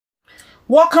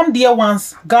Welcome, dear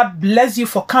ones. God bless you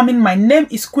for coming. My name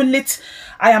is QUEENLET'S.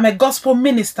 I am a gospel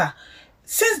minister.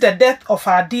 Since the death of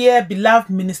our dear beloved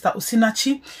Minister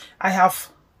Osinachi, I have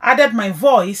added my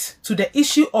voice to the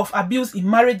issue of abuse in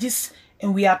marriages,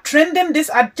 and we are trending this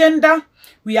agenda.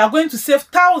 We are going to save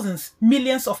thousands,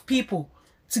 millions of people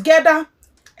together,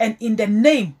 and in the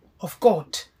name of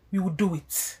God, we will do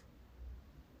it.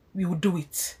 We will do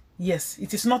it. Yes,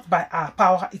 it is not by our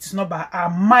power, it is not by our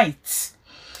might.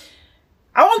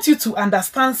 I want you to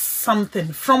understand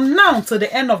something. From now to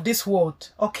the end of this world,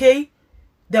 okay,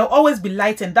 there will always be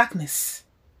light and darkness.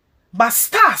 But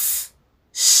stars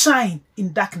shine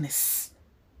in darkness.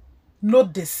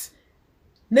 Note this.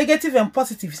 Negative and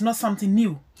positive is not something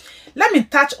new. Let me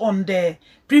touch on the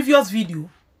previous video.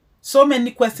 So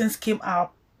many questions came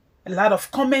up, a lot of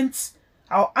comments.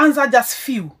 I'll answer just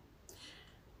few.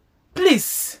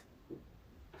 Please,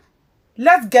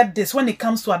 let's get this. When it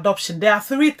comes to adoption, there are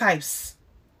 3 types.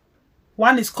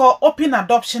 One is called open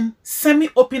adoption,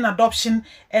 semi-open adoption,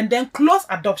 and then closed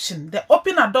adoption. The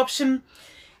open adoption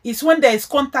is when there is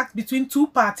contact between 2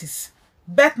 parties,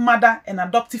 birth mother and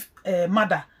adoptive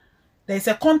mother. There is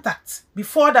a contact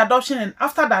before the adoption and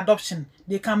after the adoption.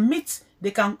 They can meet,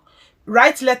 they can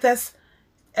write letters,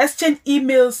 exchange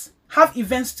emails, have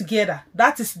events together.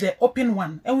 That is the open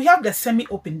one. And we have the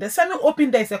semi-open. The semi-open,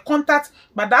 there is a contact,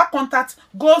 but that contact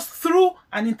goes through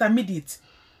an intermediate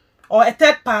or a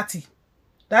third party.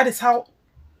 That is how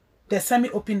the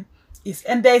semi-open is.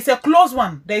 And there is a closed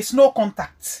one. There is no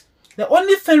contact. The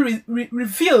only thing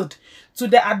revealed to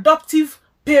the adoptive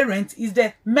parent is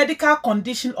the medical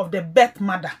condition of the birth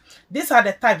mother. These are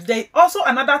the types. There is also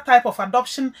another type of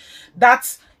adoption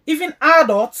that even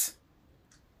adults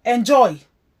enjoy.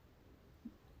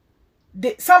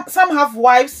 Some have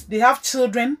wives, they have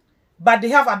children, but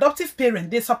they have adoptive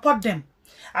parents. They support them.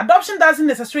 Adoption doesn't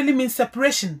necessarily mean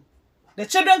separation. The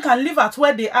children can live at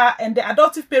where they are and the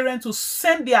adoptive parents will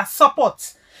send their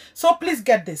support. So please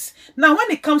get this. Now, when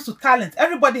it comes to talent,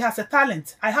 everybody has a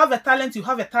talent. I have a talent, you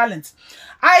have a talent.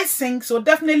 I sing, so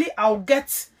definitely I'll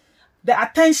get the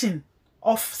attention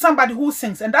of somebody who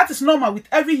sings. And that is normal with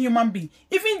every human being.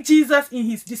 Even Jesus, in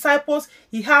his disciples,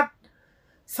 he had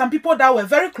some people that were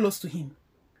very close to him.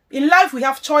 In life, we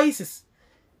have choices.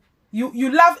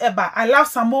 You love Eba, I love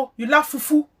Samo, you love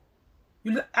Fufu.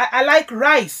 I like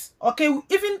rice. Okay,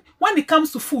 even when it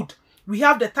comes to food, we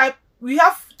have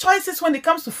choices when it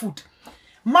comes to food.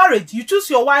 Marriage, you choose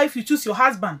your wife, you choose your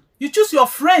husband, you choose your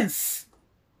friends.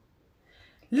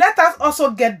 Let us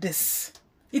also get this.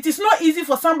 It is not easy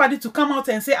for somebody to come out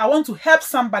and say, I want to help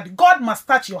somebody. God must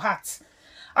touch your heart.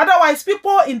 Otherwise,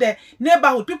 people in the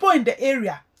neighborhood, people in the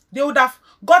area, they would have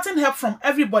gotten help from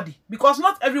everybody because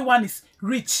not everyone is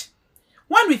rich.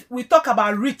 When we talk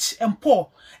about rich and poor,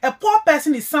 a poor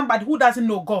person is somebody who doesn't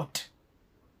know God.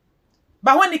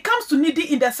 But when it comes to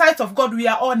needy, in the sight of God, we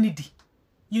are all needy.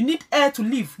 You need air to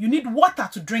live. You need water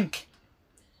to drink.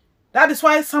 That is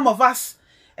why some of us,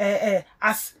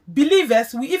 as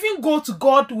believers, we even go to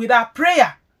God with our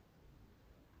prayer.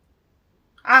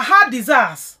 Our heart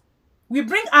desires. We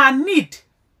bring our need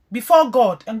before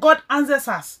God and God answers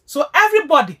us. So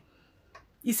everybody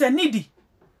is a needy.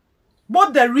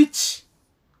 Both the rich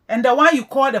and the one you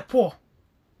call the poor.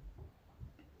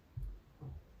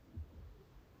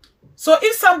 So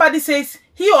if somebody says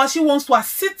he or she wants to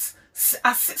assist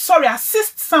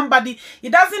somebody, it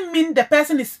doesn't mean the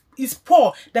person is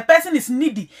poor, the person is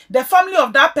needy. The family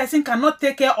of that person cannot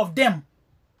take care of them.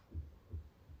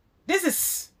 This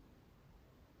is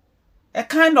a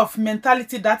kind of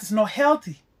mentality that is not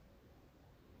healthy.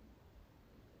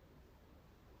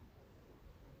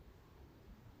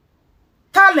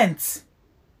 Talent.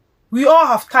 We all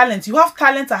have talent. You have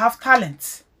talent, I have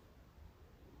talent.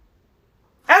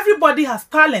 Everybody has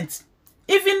talent.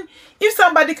 Even if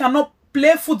somebody cannot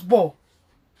play football,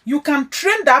 you can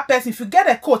train that person. If you get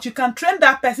a coach, you can train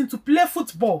that person to play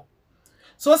football.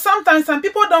 So sometimes some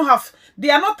people they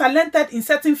are not talented in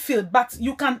certain field, but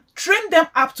you can train them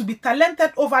up to be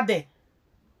talented over there.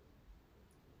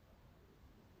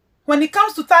 When it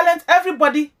comes to talent,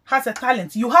 everybody has a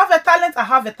talent. You have a talent, I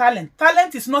have a talent.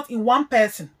 Talent is not in one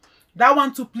person. That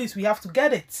one too, please, we have to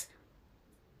get it.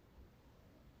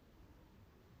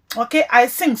 Okay, I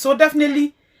sing, so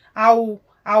definitely I'll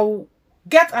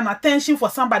get an attention for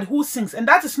somebody who sings, and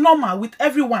that is normal with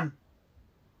everyone.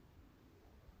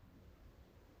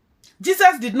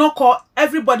 Jesus did not call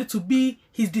everybody to be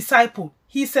his disciple.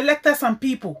 He selected some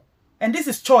people, and this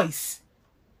is choice.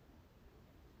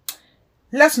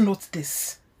 Let's note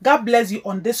this. God bless you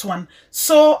on this one.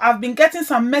 So I've been getting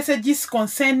some messages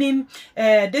concerning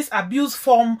this abuse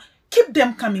form Keep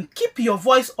them coming. Keep your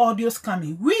voice audios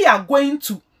coming. We are going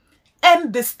to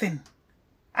end this thing.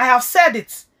 I have said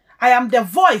it. I am the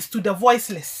voice to the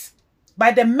voiceless.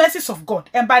 By the mercies of God.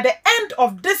 And by the end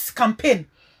of this campaign,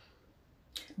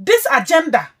 this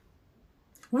agenda,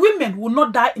 women will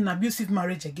not die in abusive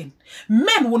marriage again.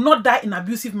 Men will not die in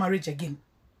abusive marriage again.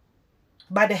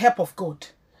 By the help of God.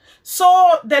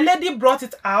 So the lady brought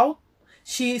it out.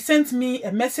 She sent me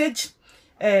a message.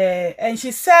 And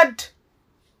she said,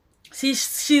 she's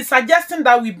suggesting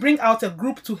that we bring out a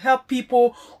group to help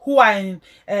people who are in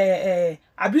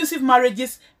abusive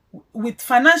marriages with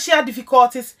financial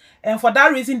difficulties, and for that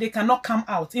reason they cannot come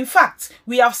out. In fact,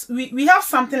 we have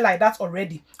something like that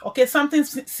already. Okay, something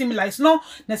similar. It's not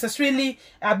necessarily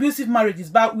abusive marriages,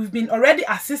 but we've been already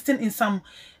assisting in some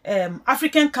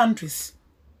African countries,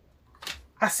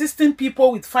 assisting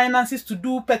people with finances to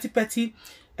do petty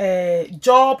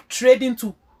job trading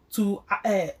to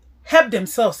help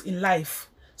themselves in life.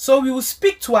 So we will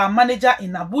speak to our manager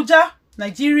in Abuja,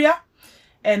 Nigeria,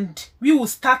 and we will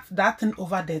start that thing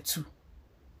over there too.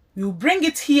 We will bring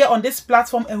it here on this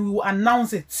platform and we will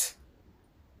announce it.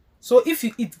 So if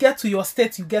it gets to your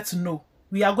state, you get to know.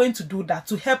 We are going to do that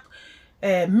to help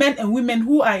men and women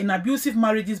who are in abusive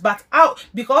marriages, but out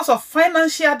because of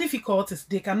financial difficulties,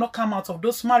 they cannot come out of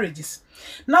those marriages.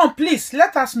 Now, please,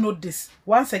 let us note this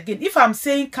once again. If I'm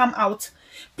saying come out,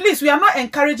 please, we are not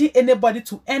encouraging anybody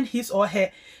to end his or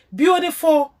her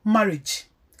beautiful marriage.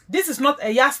 This is not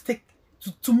a yardstick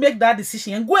to make that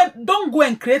decision. And don't go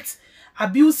and create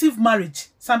abusive marriage.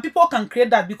 Some people can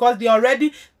create that because they are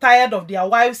already tired of their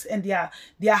wives and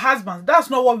their husbands.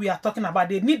 That's not what we are talking about.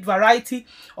 They need variety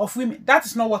of women. That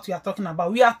is not what we are talking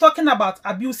about. We are talking about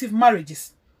abusive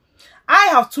marriages. I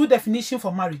have two definitions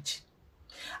for marriage.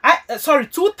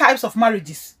 Two types of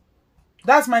marriages.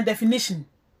 That's my definition.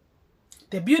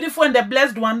 The beautiful and the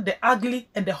blessed one, the ugly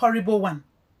and the horrible one.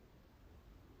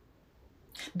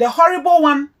 The horrible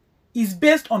one is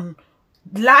based on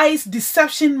lies,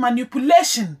 deception,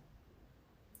 manipulation,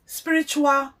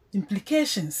 spiritual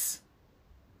implications.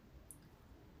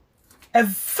 A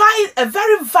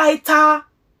very vital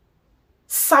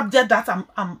subject that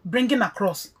I'm bringing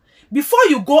across. Before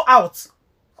you go out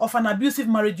of an abusive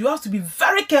marriage, you have to be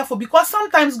very careful, because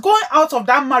sometimes going out of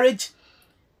that marriage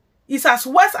is as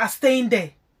worse as staying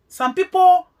there. Some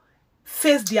people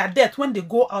face their death when they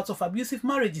go out of abusive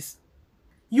marriages.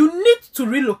 You need to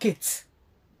relocate.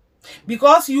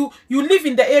 Because you live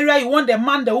in the area, you want the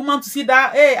man, the woman to see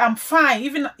that, hey, I'm fine,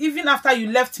 even after you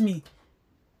left me.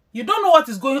 You don't know what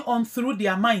is going on through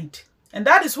their mind. And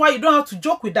that is why you don't have to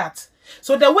joke with that.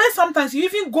 So the way sometimes you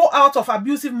even go out of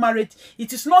abusive marriage,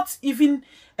 it is not even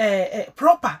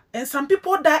proper. And some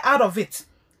people die out of it.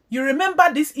 You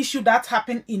remember this issue that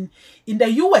happened in the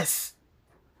US.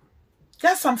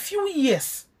 Just some few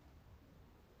years.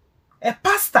 A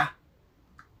pastor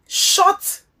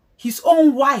shot his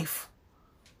own wife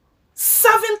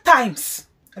 7 times.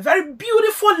 A very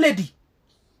beautiful lady.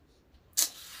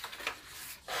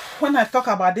 When I talk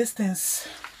about these things,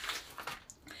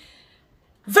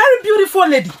 very beautiful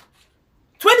lady,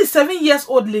 27 years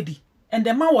old lady, and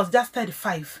the man was just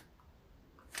 35.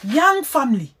 Young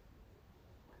family,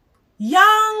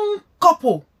 young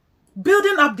couple,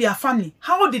 building up their family.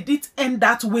 How did it end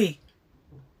that way?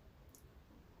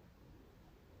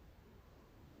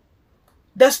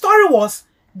 The story was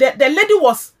that the lady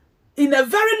was in a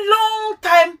very long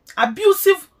time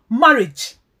abusive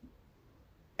marriage,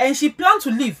 and she planned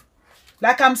to leave.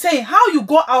 Like I'm saying, how you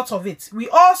go out of it. We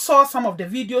all saw some of the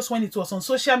videos when it was on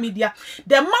social media.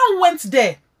 The man went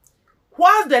there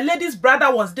while the lady's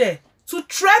brother was there to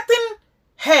threaten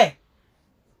her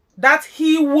that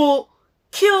he will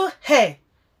kill her.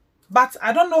 But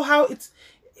I don't know how it's...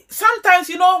 Sometimes,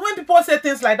 you know, when people say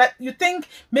things like that, you think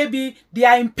maybe they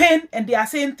are in pain and they are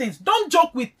saying things. Don't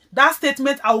joke with that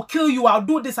statement, I will kill you, I'll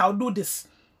do this, I'll do this.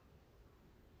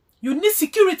 You need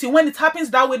security when it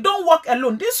happens that way. Don't walk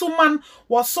alone. This woman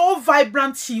was so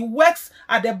vibrant. She works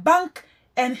at the bank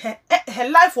and her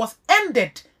life was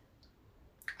ended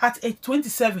at age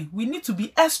 27. We need to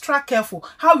be extra careful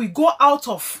how we go out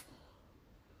of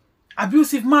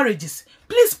abusive marriages.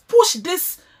 Please push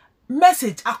this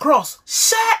message across.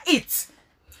 Share it.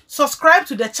 Subscribe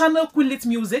to the channel QUEENLET'S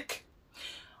Music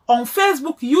on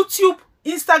Facebook, YouTube,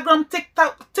 Instagram,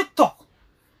 TikTok.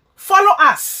 Follow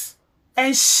us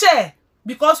and share,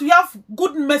 because we have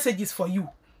good messages for you.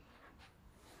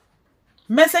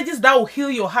 Messages that will heal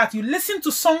your heart. You listen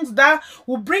to songs that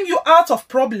will bring you out of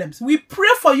problems. We pray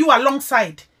for you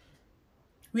alongside.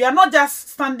 We are not just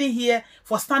standing here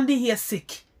for standing here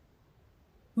sake.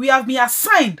 We have been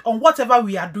assigned on whatever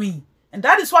we are doing. And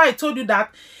that is why I told you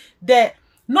that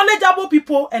knowledgeable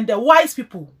people and the wise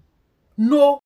people know